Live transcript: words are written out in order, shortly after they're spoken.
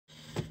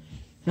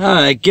All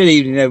right, good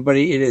evening,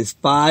 everybody. It is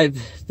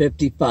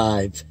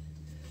 5:55.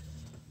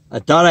 I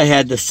thought I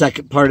had the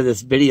second part of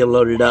this video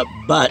loaded up,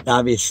 but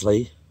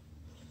obviously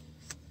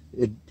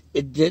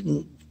it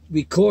didn't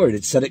record.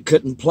 It said it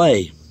couldn't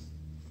play.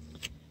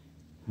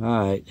 All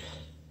right.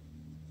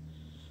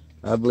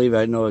 I believe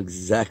I know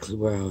exactly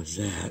where I was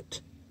at.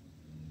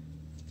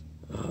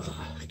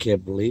 I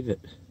can't believe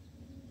it.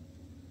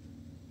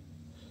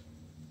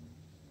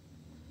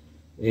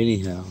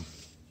 Anyhow.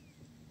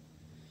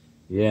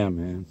 Yeah,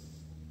 man.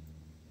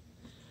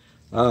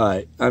 All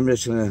right, I'm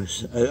just going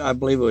to, I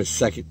believe it was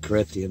 2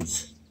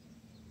 Corinthians.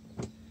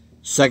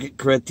 2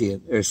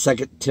 Corinthians, or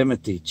 2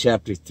 Timothy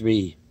chapter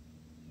 3.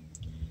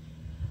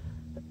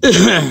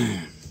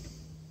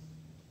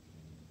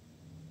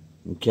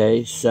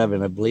 Okay,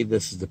 7. I believe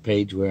this is the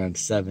page we're on,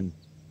 7.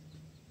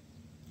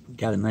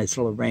 Got a nice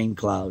little rain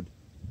cloud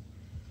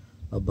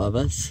above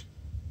us.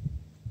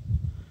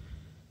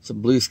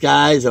 Some blue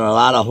skies and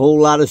a whole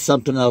lot of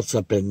something else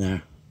up in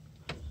there.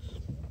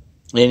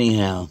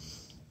 Anyhow.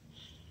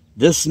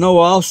 This know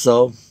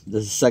also,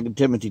 this is 2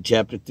 Timothy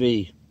chapter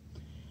 3,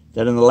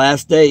 that in the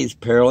last days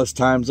perilous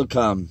times will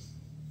come.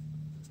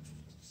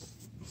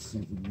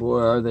 Boy,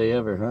 are they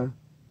ever, huh?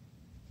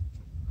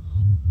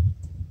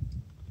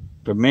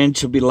 For men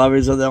shall be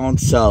lovers of their own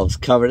selves,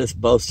 covetous,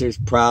 boasters,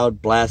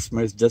 proud,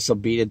 blasphemers,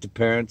 disobedient to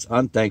parents,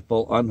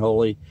 unthankful,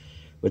 unholy,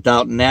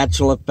 without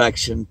natural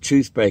affection,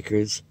 truce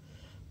breakers,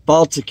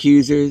 false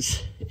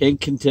accusers,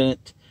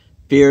 incontinent,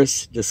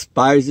 fierce,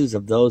 despisers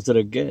of those that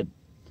are good.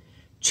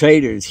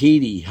 Traitors,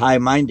 heady,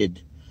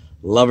 high-minded,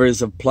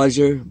 lovers of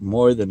pleasure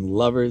more than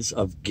lovers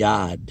of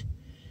God.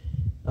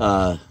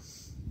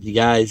 You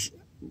guys,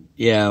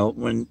 yeah,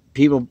 when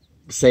people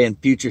saying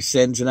future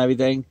sins and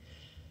everything,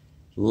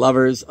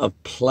 lovers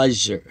of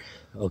pleasure,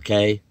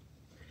 okay?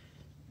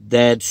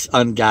 That's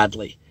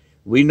ungodly.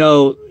 We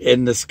know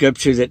in the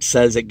scriptures it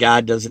says that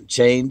God doesn't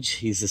change.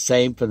 He's the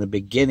same from the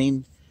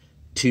beginning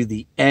to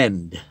the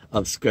end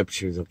of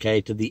scriptures,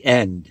 okay? To the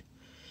end.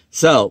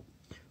 So,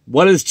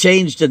 what has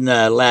changed in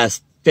the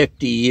last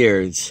 50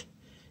 years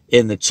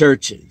in the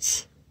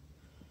churches?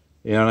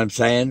 You know what I'm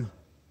saying?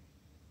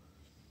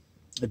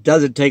 It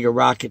doesn't take a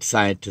rocket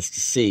scientist to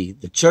see.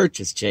 The church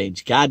has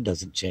changed. God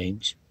doesn't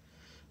change.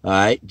 All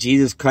right?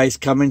 Jesus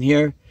Christ coming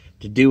here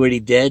to do what he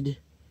did.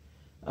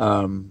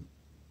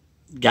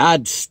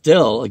 God's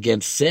still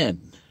against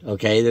sin.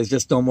 Okay? There's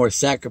just no more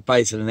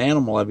sacrificing an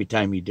animal every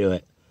time you do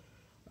it.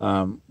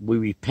 We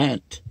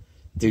repent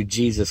through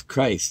Jesus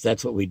Christ.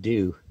 That's what we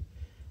do.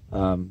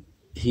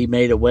 He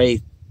made a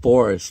way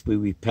for us. We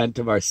repent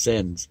of our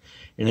sins.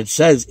 And it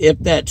says, if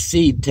that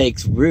seed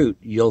takes root,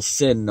 you'll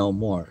sin no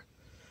more.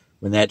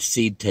 When that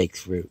seed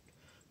takes root.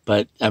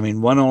 But, I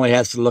mean, one only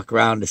has to look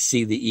around to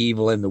see the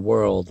evil in the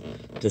world,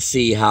 to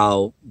see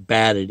how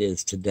bad it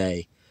is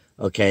today.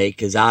 Okay?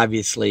 Because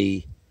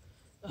obviously,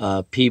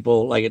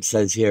 people, like it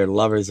says here,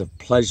 lovers of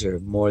pleasure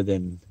more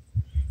than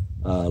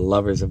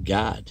lovers of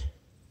God.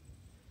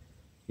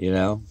 You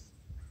know?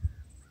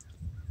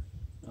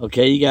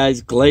 Okay, you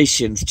guys,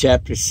 Galatians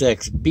chapter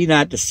 6. Be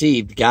not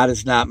deceived, God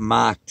is not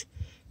mocked.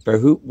 For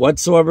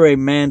whatsoever a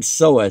man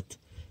soweth,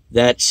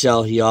 that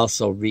shall he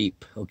also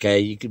reap. Okay,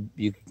 you can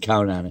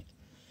count on it.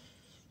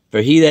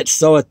 For he that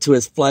soweth to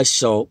his flesh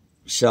shall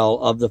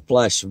of the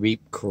flesh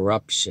reap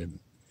corruption.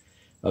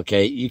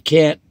 Okay, you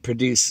can't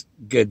produce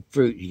good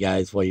fruit, you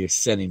guys, while you're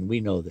sinning. We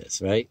know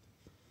this, right?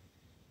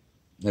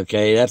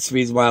 Okay, that's the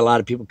reason why a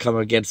lot of people come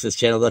against this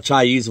channel. They'll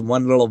try using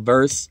one little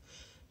verse.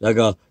 They'll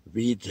go,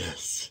 read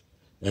this.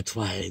 That's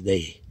why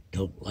they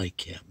don't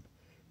like him.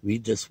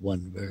 Read this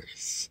one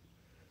verse.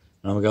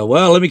 And I'm going to go,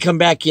 well, let me come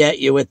back at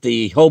you with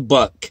the whole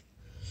book.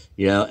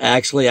 You know,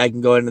 actually, I can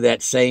go into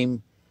that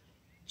same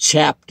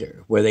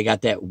chapter where they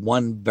got that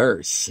one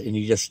verse, and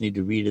you just need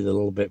to read it a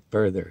little bit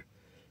further.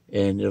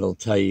 And it'll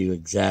tell you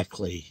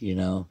exactly, you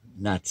know,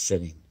 not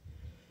sinning.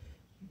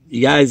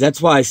 You guys,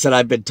 that's why I said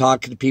I've been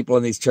talking to people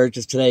in these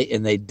churches today,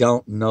 and they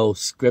don't know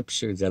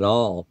scriptures at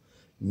all.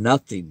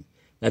 Nothing.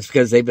 That's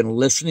because they've been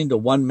listening to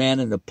one man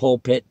in the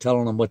pulpit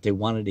telling them what they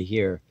wanted to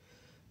hear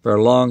for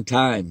a long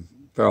time,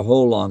 for a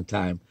whole long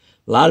time.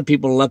 A lot of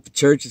people left the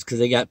churches because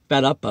they got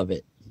fed up of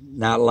it,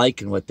 not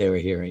liking what they were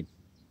hearing.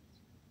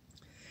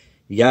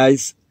 You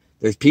guys,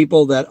 there's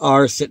people that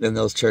are sitting in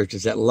those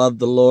churches that love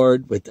the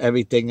Lord with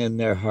everything in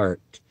their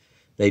heart.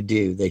 They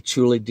do. They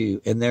truly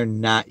do. And they're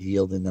not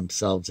yielding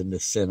themselves into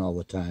sin all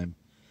the time.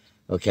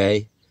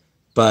 Okay?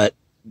 But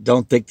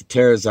don't think the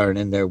tares aren't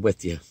in there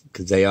with you,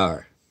 because they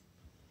are.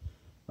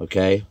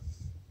 Okay?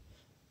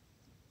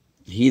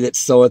 He that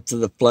soweth to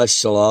the flesh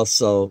shall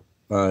also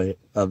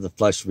of the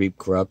flesh reap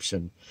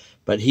corruption.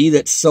 But he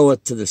that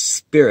soweth to the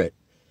Spirit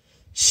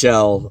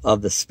shall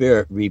of the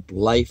Spirit reap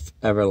life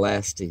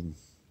everlasting.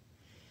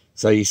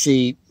 So you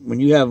see, when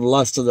you have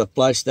lust of the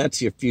flesh,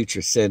 that's your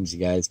future sins, you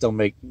guys. Don't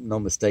make no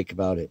mistake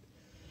about it.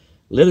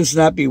 Let us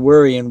not be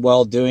weary in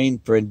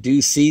well-doing, for in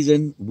due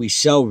season we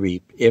shall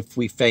reap, if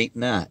we faint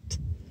not.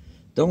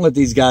 Don't let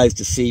these guys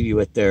deceive you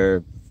with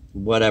their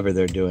whatever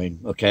they're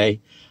doing,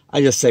 okay? I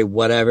just say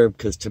whatever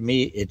because to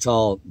me it's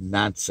all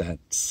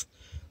nonsense,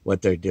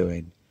 what they're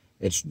doing.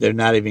 They're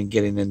not even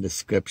getting into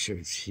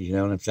scriptures. You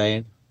know what I'm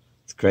saying?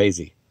 It's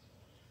crazy.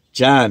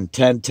 John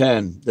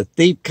 10:10. The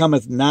thief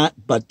cometh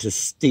not but to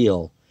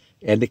steal,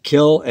 and to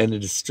kill, and to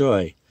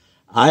destroy.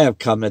 I have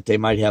come that they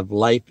might have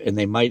life, and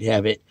they might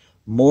have it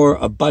more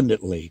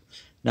abundantly.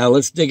 Now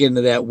let's dig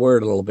into that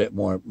word a little bit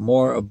more.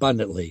 More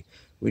abundantly.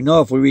 We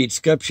know if we read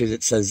scriptures,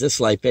 it says this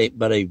life ain't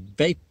but a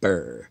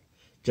vapor.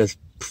 Just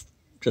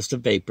a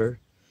vapor.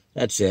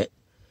 That's it.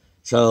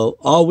 So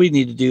all we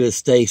need to do is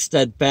stay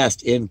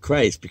steadfast in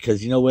Christ,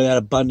 because you know where that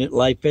abundant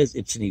life is?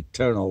 It's an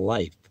eternal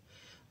life.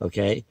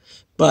 Okay?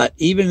 But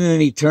even in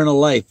an eternal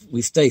life,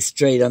 we stay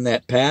straight on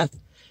that path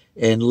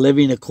and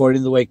living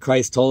according to the way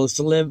Christ told us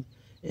to live,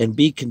 and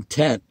be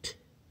content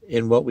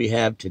in what we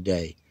have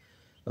today.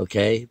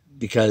 Okay?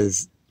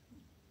 Because,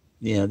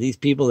 you know, these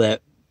people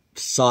that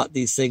sought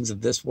these things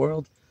of this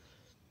world,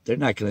 they're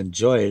not going to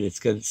enjoy it. It's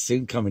going to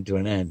soon come to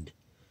an end.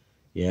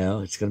 You know,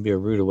 it's going to be a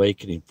rude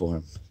awakening for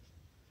them.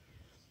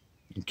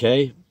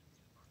 Okay?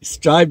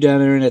 Strive to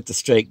enter in at the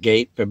straight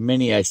gate, for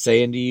many, I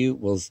say unto you,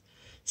 will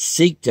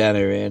seek to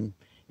enter in,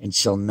 and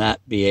shall not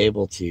be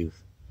able to.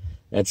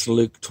 That's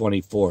Luke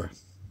 24.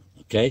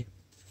 Okay?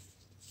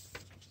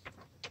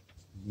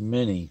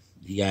 Many,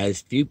 you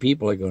guys, few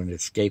people are going to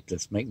escape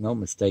this. Make no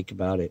mistake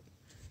about it.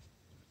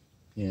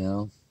 You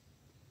know?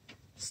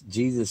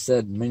 Jesus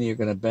said many are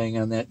going to bang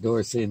on that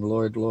door saying,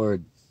 Lord,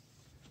 Lord.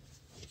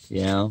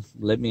 You know,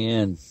 let me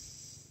in.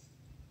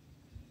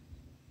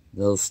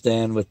 They'll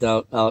stand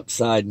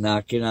outside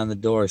knocking on the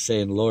door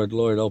saying, Lord,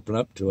 Lord, open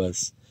up to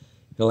us.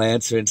 He'll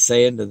answer and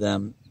say unto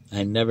them,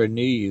 I never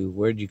knew you.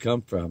 Where'd you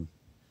come from?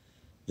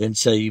 Then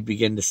shall you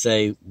begin to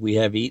say, we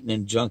have eaten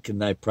and drunk in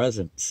thy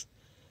presence,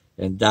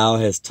 and thou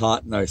hast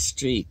taught in our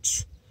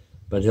streets.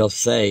 But he'll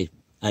say,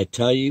 I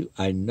tell you,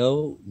 I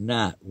know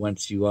not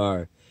whence you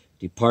are.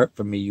 Depart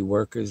from me, you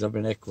workers of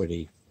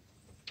iniquity.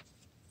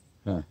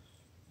 Huh.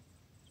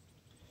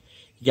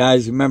 You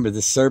guys, remember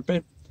the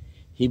serpent?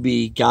 He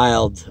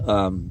beguiled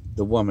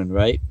the woman,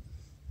 right?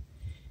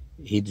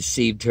 He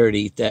deceived her to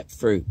eat that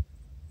fruit.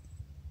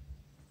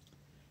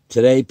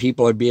 Today,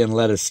 people are being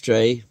led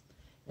astray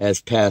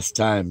as past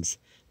times.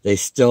 They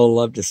still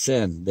love to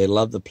sin. They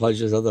love the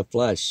pleasures of the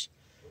flesh.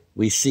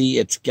 We see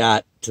it's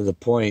got to the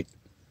point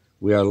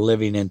we are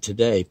living in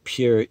today,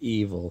 pure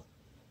evil.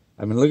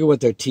 I mean, look at what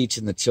they're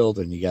teaching the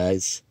children, you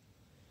guys.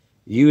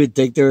 You would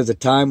think there was a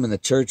time when the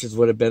churches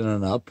would have been in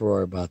an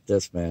uproar about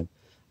this, man.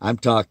 I'm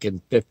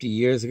talking 50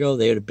 years ago,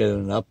 they would have been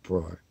in an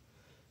uproar.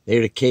 They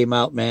would have came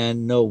out,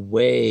 man, no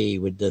way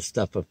would this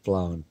stuff have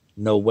flown.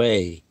 No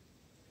way.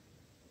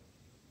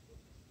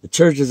 The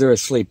churches are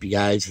asleep, you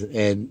guys,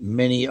 and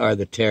many are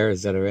the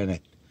terrors that are in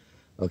it.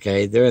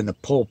 Okay, they're in the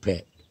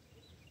pulpit.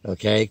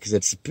 Okay, because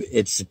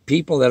it's the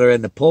people that are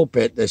in the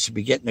pulpit that should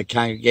be getting the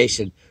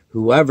congregation,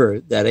 whoever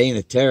that ain't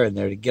a terror in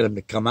there, to get them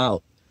to come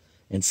out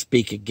and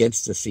speak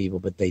against this evil,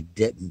 but they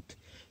didn't.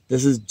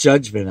 This is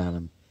judgment on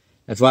them.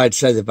 That's why it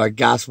says if our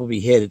gospel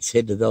be hid, it's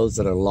hid to those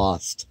that are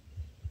lost.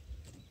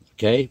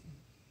 Okay?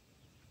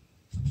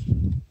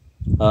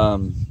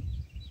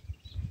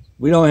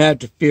 We don't have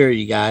to fear,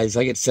 you guys,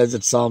 like it says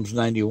in Psalms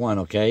 91,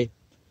 okay?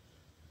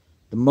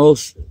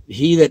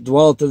 He that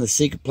dwelleth in the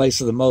secret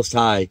place of the Most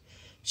High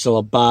shall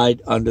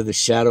abide under the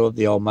shadow of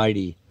the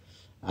Almighty.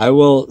 I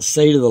will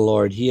say to the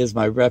Lord, He is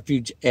my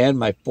refuge and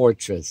my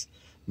fortress,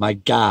 my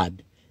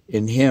God.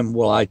 In Him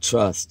will I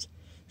trust.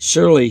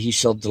 Surely He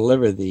shall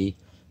deliver thee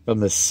from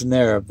the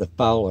snare of the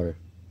fowler,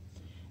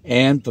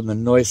 and from the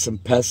noisome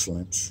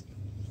pestilence.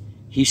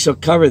 He shall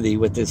cover thee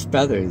with His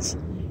feathers,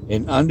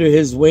 and under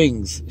His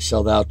wings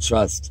shalt thou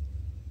trust.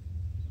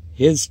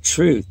 His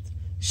truth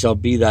shall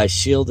be thy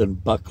shield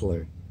and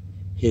buckler.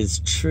 His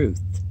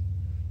truth.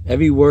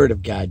 Every word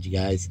of God, you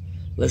guys.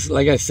 Listen,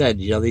 like I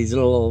said, you know,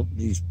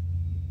 these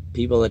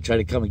people that try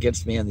to come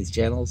against me on these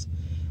channels,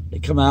 they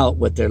come out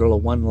with their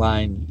little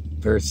one-line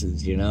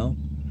verses, you know.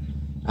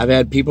 I've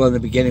had people in the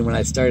beginning when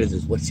I started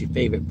this, what's your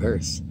favorite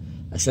verse?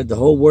 I said the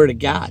whole word of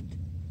God.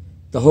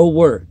 The whole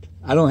word.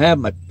 I don't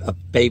have a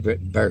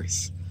favorite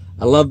verse.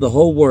 I love the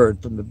whole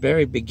word from the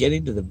very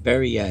beginning to the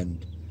very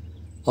end.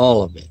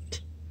 All of it.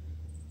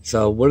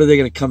 So what are they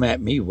going to come at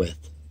me with?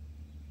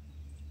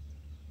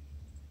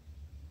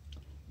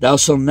 Thou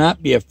shalt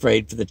not be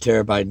afraid for the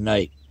terror by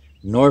night,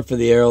 nor for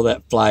the arrow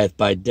that flieth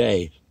by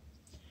day,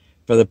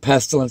 for the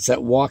pestilence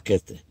that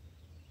walketh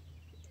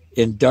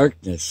in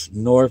darkness,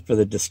 nor for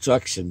the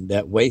destruction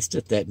that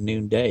wasteth at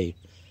noonday.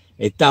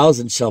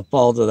 1,000 shall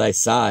fall to thy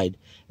side,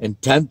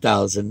 and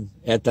 10,000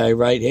 at thy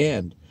right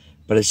hand,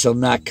 but it shall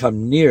not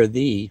come near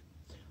thee.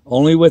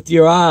 Only with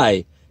your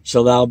eye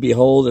shalt thou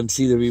behold and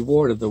see the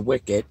reward of the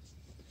wicked,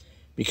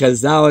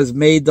 because thou hast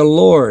made the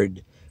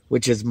Lord,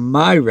 which is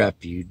my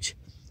refuge,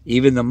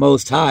 even the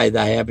Most High,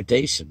 thy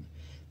habitation.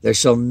 There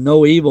shall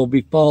no evil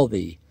befall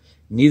thee,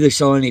 neither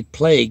shall any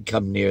plague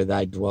come near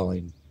thy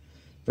dwelling.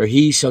 For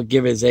He shall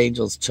give His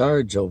angels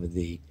charge over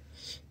thee,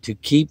 to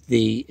keep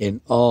thee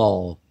in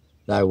all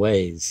thy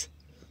ways.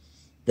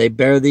 They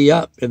bear thee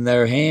up in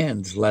their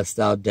hands, lest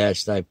thou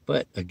dash thy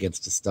foot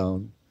against a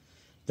stone.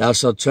 Thou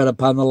shalt tread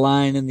upon the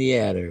lion and the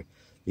adder,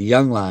 the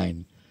young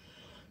lion,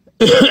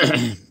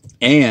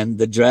 and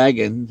the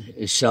dragon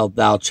shalt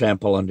thou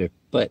trample under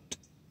foot.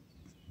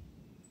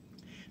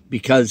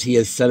 Because he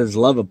has set his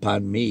love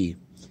upon me,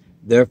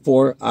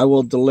 therefore I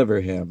will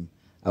deliver him.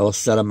 I will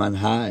set him on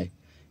high,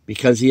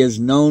 because he has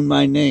known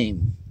my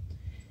name.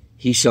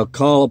 He shall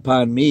call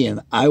upon me,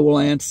 and I will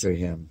answer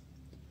him.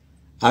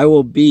 I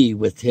will be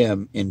with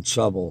him in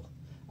trouble.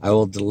 I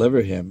will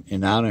deliver him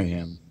and honor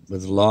him.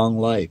 With long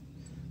life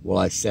will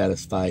I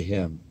satisfy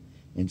him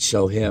and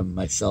show him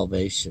my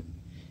salvation.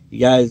 You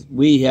guys,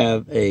 we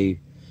have a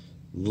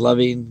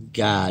loving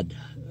God,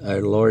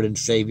 our Lord and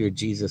Savior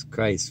Jesus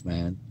Christ,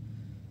 man.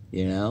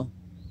 You know,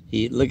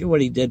 look at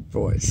what he did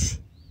for us,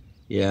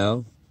 you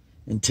know.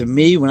 And to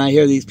me, when I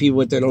hear these people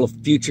with their little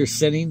future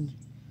sinning,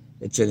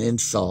 it's an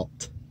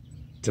insult.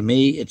 To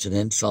me, it's an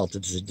insult.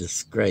 It's a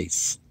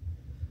disgrace.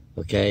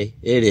 Okay?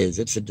 It is.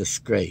 It's a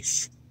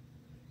disgrace.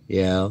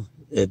 You know,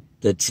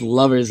 it's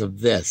lovers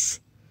of this.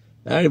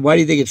 Why do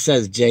you think it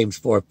says, James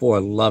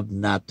 4:4, love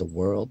not the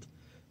world,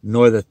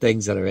 nor the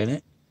things that are in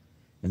it?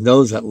 And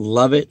those that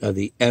love it are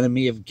the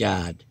enemy of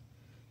God.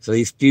 So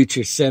these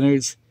future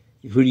sinners,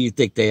 who do you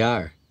think they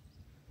are?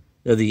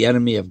 They're the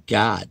enemy of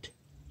God.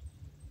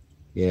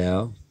 You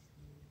know?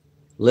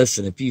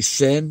 Listen, if you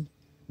sin,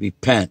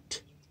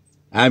 repent.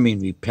 I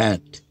mean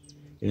repent.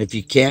 And if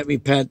you can't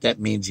repent, that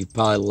means you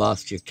probably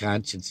lost your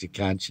conscience. Your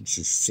conscience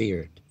is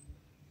seared.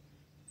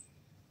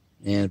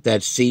 And if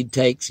that seed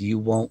takes, you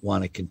won't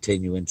want to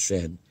continue in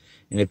sin.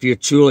 And if you're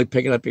truly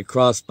picking up your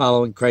cross,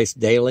 following Christ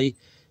daily,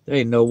 there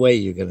ain't no way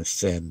you're going to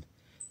sin.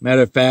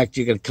 Matter of fact,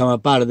 you're going to come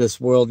up out of this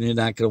world and you're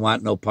not going to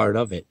want no part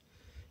of it.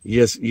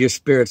 Your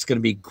spirit's going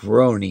to be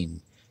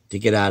groaning to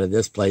get out of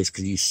this place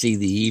because you see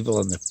the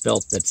evil and the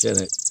filth that's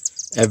in it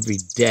every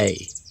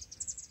day.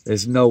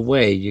 There's no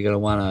way you're going to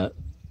want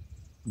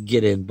to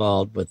get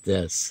involved with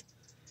this.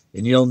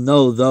 And you'll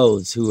know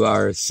those who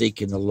are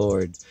seeking the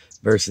Lord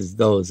versus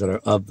those that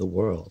are of the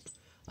world.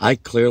 I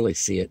clearly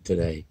see it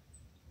today.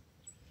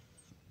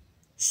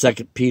 2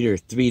 Peter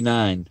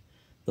 3:9.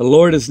 The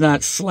Lord is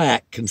not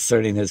slack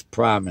concerning his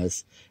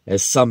promise,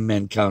 as some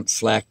men count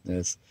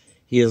slackness.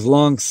 He is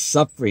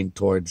long-suffering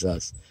towards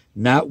us,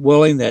 not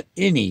willing that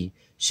any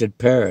should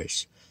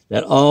perish,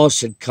 that all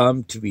should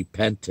come to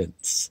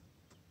repentance.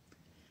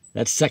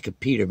 That's 2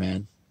 Peter,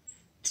 man.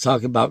 It's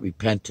talking about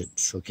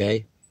repentance,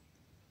 okay?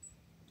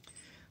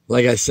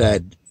 Like I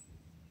said,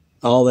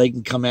 all they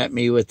can come at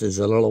me with is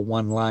a little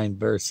one-line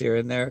verse here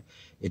and there.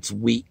 It's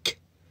weak.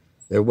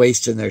 They're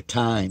wasting their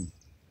time,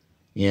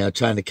 you know,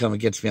 trying to come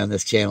against me on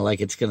this channel like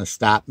it's going to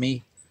stop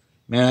me.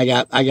 Man,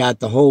 I got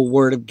the whole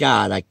Word of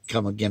God. I can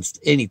come against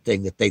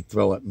anything that they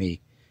throw at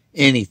me.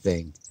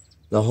 Anything.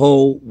 The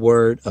whole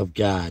Word of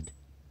God.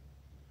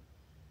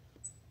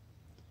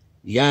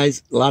 You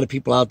guys, a lot of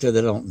people out there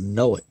that don't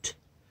know it.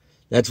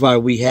 That's why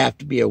we have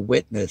to be a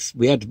witness.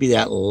 We have to be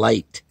that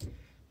light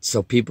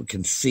so people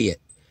can see it.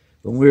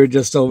 When we were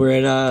just over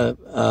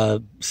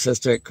at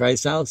Sister at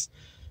Christ's house,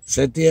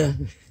 Cynthia,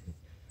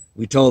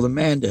 we told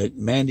Amanda,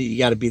 you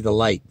got to be the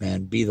light,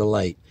 man. Be the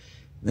light.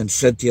 And then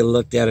Cynthia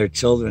looked at her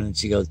children and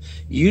she goes,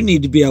 you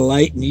need to be a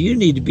light and you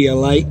need to be a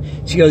light.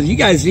 She goes, you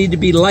guys need to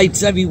be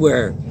lights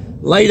everywhere.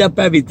 Light up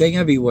everything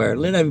everywhere.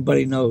 Let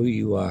everybody know who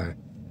you are.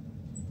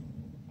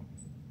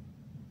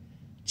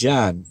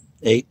 John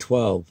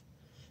 8:12.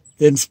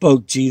 Then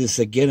spoke Jesus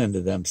again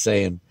unto them,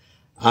 saying,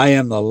 I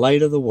am the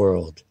light of the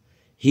world.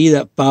 He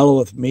that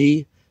followeth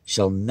me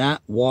shall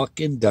not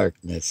walk in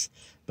darkness,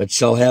 but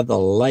shall have the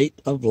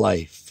light of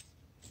life.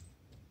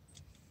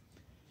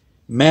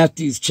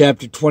 Matthew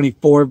chapter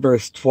 24,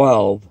 verse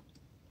 12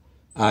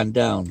 on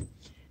down.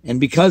 And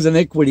because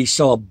iniquity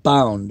shall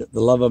abound,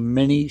 the love of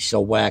many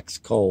shall wax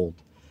cold.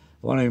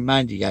 I want to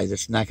remind you guys,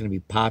 it's not going to be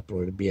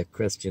popular to be a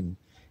Christian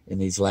in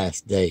these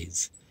last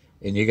days.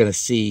 And you're going to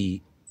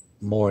see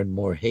more and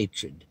more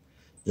hatred.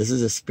 This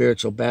is a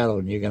spiritual battle,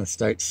 and you're going to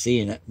start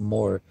seeing it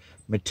more,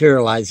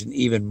 materializing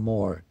even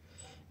more.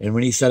 And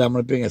when he said, I'm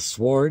going to bring a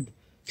sword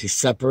to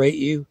separate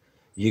you,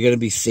 you're going to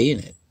be seeing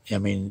it. I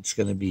mean, it's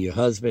going to be your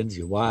husbands,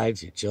 your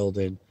wives, your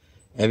children,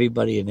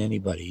 everybody and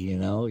anybody, you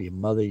know, your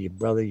mother, your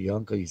brother, your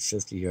uncle, your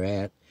sister, your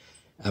aunt.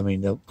 I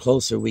mean, the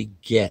closer we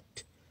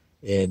get,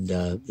 and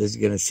this is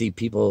going to see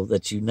people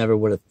that you never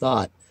would have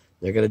thought.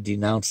 They're going to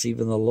denounce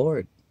even the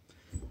Lord.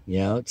 You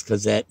know, it's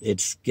because that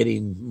it's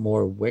getting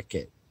more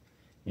wicked,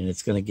 and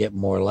it's going to get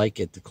more like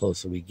it the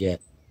closer we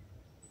get.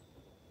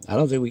 I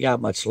don't think we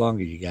got much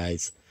longer, you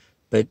guys,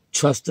 but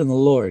trust in the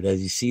Lord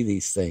as you see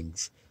these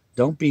things.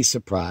 Don't be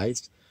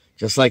surprised.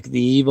 Just like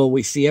the evil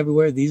we see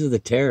everywhere, these are the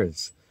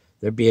tares.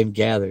 They're being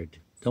gathered.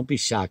 Don't be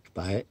shocked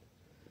by it.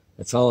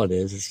 That's all it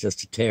is. It's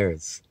just the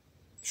tares.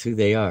 It's who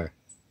they are.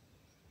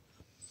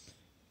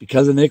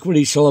 Because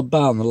iniquity shall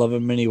abound, the love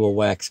of many will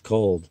wax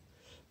cold.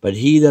 But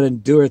he that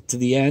endureth to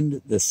the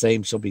end, the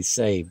same shall be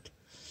saved.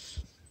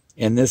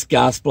 And this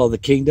gospel of the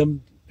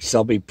kingdom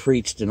shall be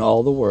preached in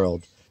all the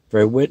world for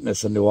a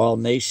witness unto all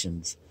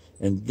nations,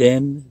 and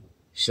then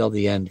shall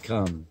the end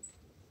come.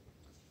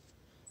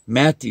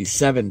 Matthew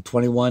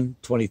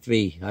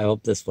 7:21-23. I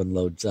hope this one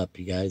loads up,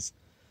 you guys.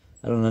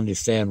 I don't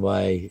understand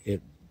why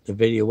the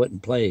video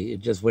wouldn't play.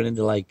 It just went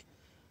into like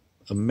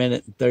a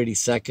minute and 30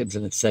 seconds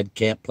and it said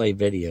can't play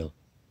video.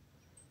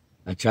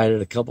 I tried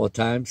it a couple of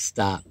times,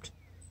 stopped.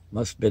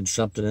 Must have been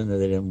something in there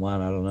they didn't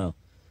want, I don't know.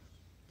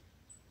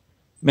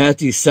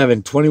 Matthew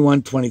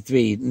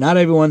 7:21-23. Not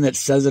everyone that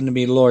says unto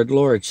me, Lord,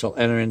 Lord, shall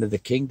enter into the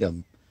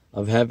kingdom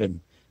of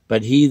heaven,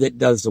 but he that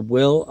does the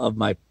will of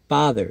my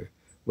Father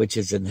which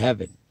is in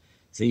heaven.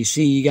 So you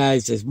see, you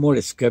guys, there's more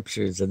to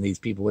scriptures than these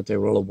people with their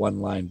little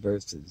one-line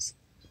verses.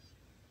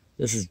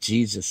 This is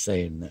Jesus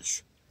saying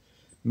this.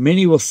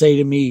 Many will say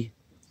to me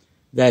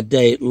that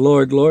day,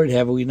 Lord, Lord,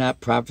 have we not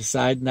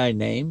prophesied in thy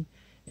name,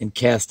 and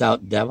cast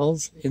out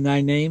devils in thy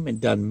name, and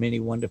done many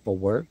wonderful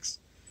works?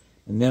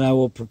 And then I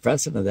will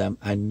profess unto them,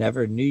 I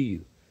never knew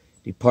you.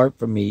 Depart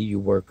from me, you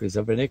workers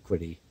of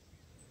iniquity.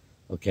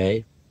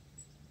 Okay?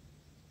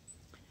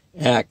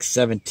 Acts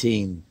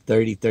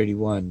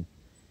 17:30-31.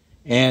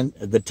 And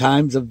the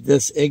times of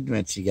this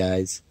ignorance, you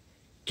guys,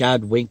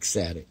 God winks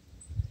at it.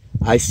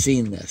 I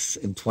seen this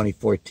in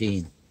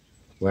 2014,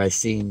 where I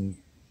seen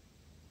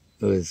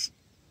it was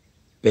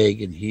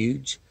big and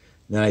huge.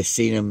 And then I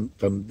seen him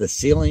from the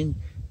ceiling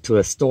to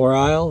a store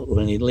aisle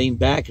when he leaned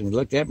back and he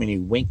looked at me and he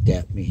winked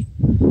at me.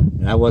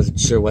 And I wasn't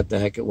sure what the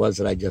heck it was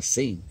that I just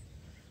seen.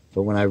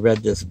 But when I read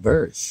this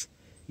verse,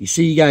 you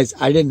see, you guys,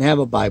 I didn't have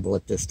a Bible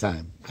at this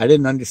time. I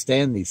didn't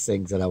understand these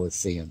things that I was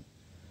seeing.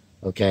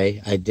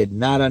 Okay? I did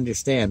not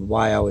understand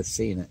why I was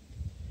seeing it.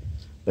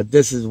 But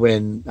this is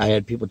when I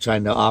had people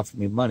trying to offer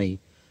me money,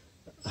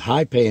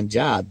 high-paying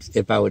jobs,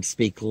 if I would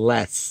speak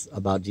less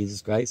about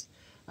Jesus Christ.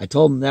 I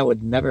told them that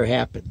would never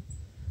happen.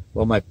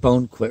 Well, my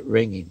phone quit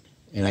ringing,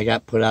 and I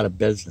got put out of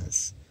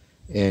business.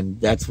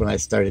 And that's when I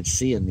started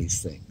seeing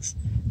these things.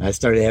 And I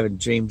started having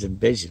dreams and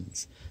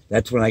visions.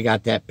 That's when I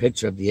got that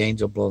picture of the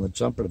angel blowing the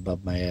trumpet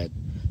above my head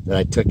that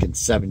I took in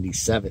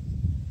 77.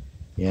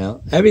 You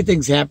know,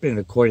 everything's happening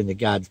according to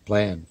God's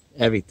plan.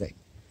 Everything.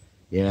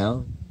 You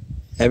know,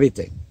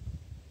 everything.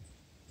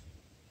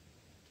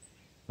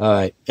 All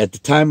right. At the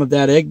time of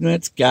that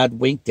ignorance, God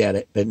winked at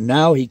it. But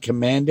now he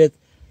commandeth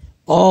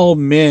all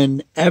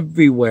men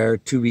everywhere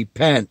to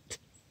repent,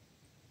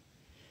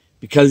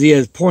 because he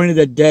has appointed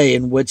a day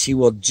in which he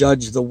will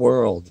judge the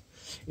world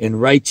in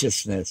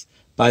righteousness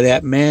by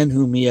that man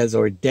whom he has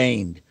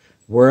ordained,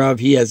 whereof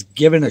he has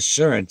given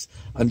assurance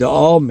unto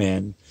all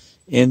men,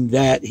 in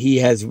that he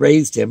has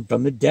raised him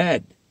from the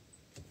dead.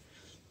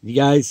 You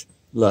guys,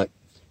 look,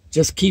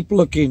 just keep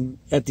looking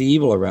at the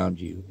evil around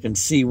you and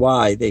see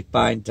why they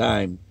find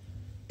time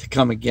to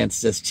come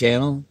against this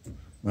channel.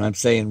 When I'm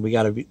saying we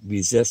got to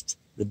resist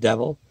the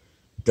devil,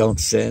 don't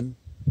sin.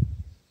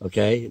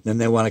 Okay? Then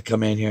they want to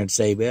come in here and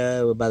say,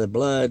 well, by the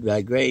blood,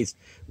 by grace,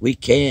 we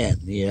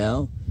can, you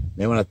know?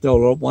 They want to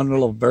throw one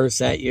little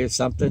verse at you or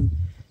something.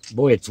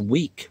 Boy, it's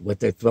weak what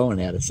they're throwing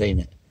at us,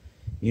 ain't it?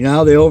 You know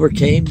how they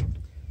overcame?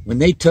 When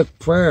they took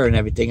prayer and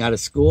everything out of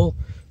school,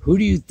 who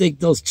do you think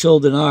those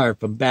children are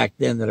from back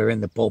then that are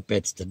in the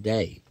pulpits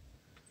today?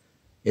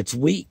 It's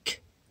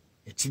weak.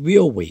 It's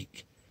real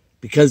weak.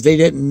 Because they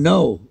didn't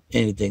know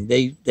anything.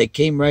 They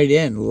came right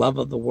in, love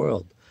of the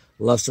world,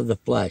 lust of the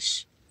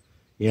flesh.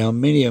 You know,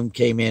 many of them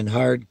came in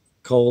hard,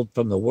 cold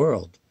from the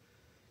world,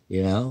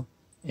 you know,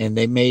 and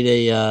they made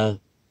a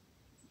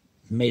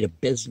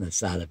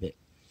business out of it.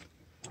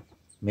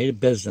 Made a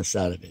business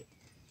out of it.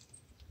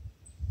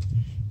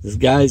 This,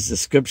 guys, the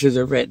scriptures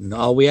are written.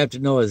 All we have to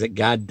know is that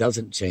God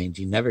doesn't change.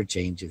 He never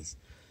changes.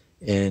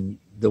 And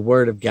the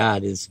word of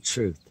God is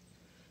truth.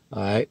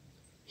 All right?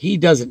 He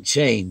doesn't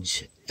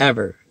change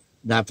ever.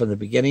 Not from the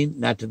beginning,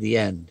 not to the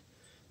end.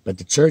 But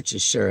the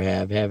churches sure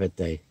have, haven't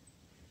they?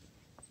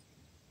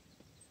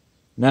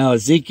 Now,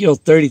 Ezekiel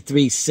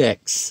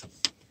 33:6.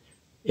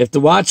 If the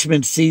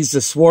watchman sees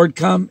the sword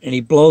come, and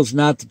he blows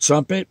not the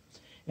trumpet,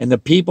 and the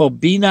people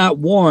be not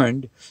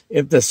warned,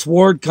 if the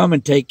sword come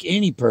and take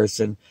any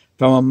person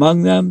from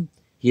among them,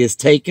 he is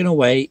taken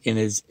away in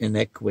his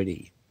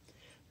iniquity.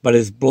 But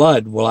his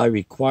blood will I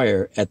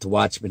require at the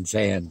watchman's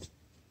hand.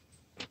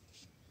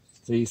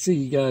 So you see,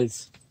 you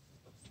guys,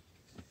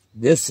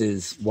 this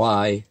is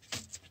why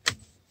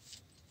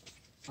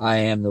I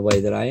am the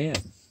way that I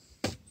am.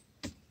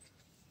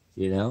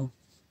 You know?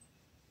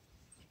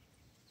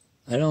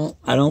 I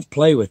don't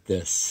play with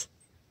this.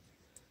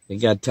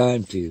 Ain't got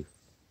time to.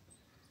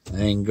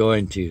 I ain't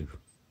going to.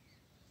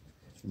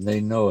 And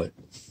they know it.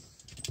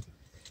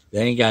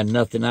 They ain't got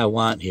nothing I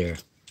want here.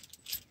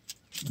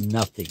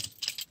 Nothing.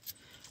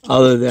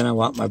 Other than I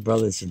want my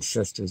brothers and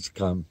sisters to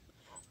come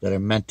that are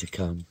meant to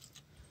come,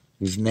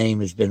 whose name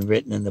has been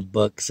written in the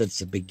book since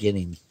the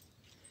beginning.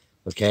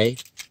 Okay?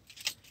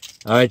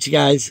 All right, you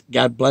guys.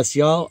 God bless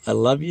y'all. I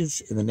love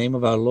yous in the name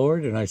of our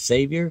Lord and our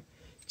Savior,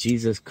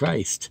 Jesus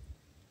Christ.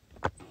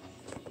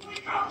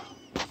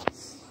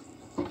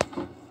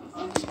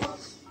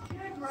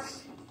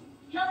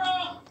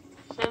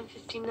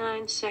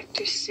 759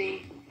 Sector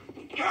C.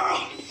 Carol!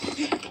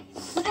 We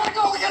gotta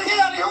go! We gotta get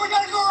out of here! We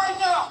gotta go right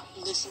now!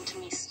 Listen to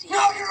me, Steve.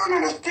 No, you don't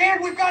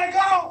understand! We've gotta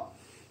go!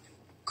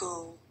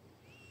 Go.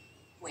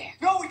 Where?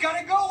 No, we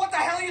gotta go. What the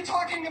hell are you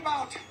talking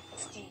about?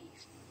 Steve,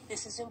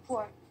 this is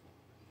important.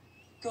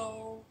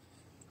 Go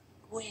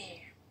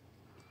where?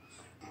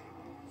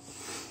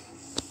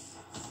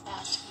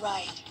 That's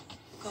right.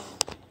 Go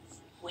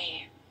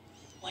where?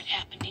 What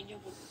happened in your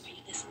room? Are you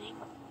listening?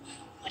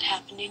 What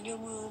happened in your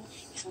room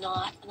is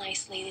not an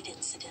isolated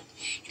incident.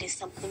 It is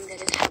something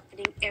that is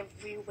happening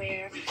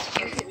everywhere,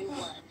 to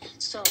everyone.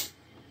 So,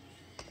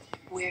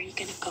 where are you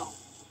gonna go?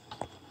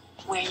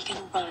 Where are you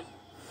gonna run?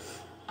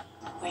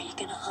 Where are you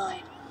gonna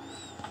hide?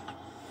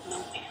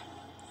 Nowhere.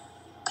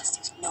 Because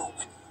there's no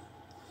one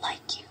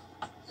like you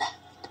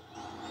left.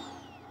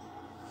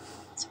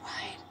 That's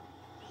right.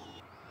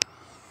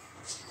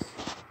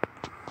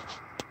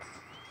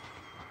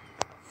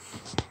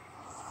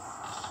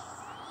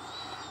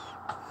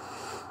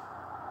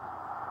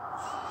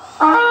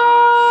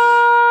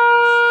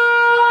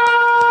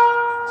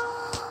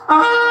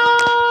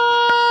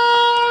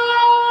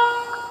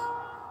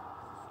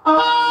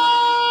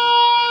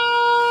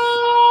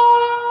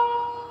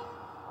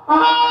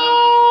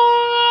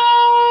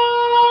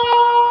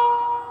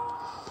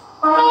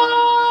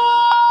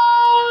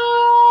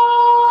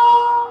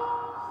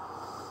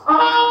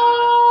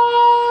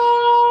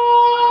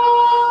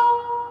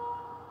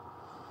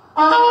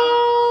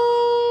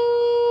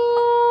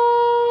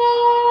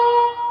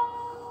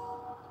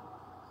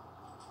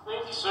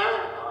 Thank you,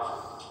 sir.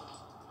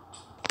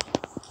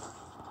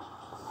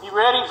 Be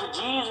ready for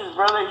Jesus,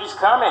 brother. He's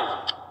coming.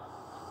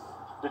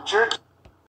 The church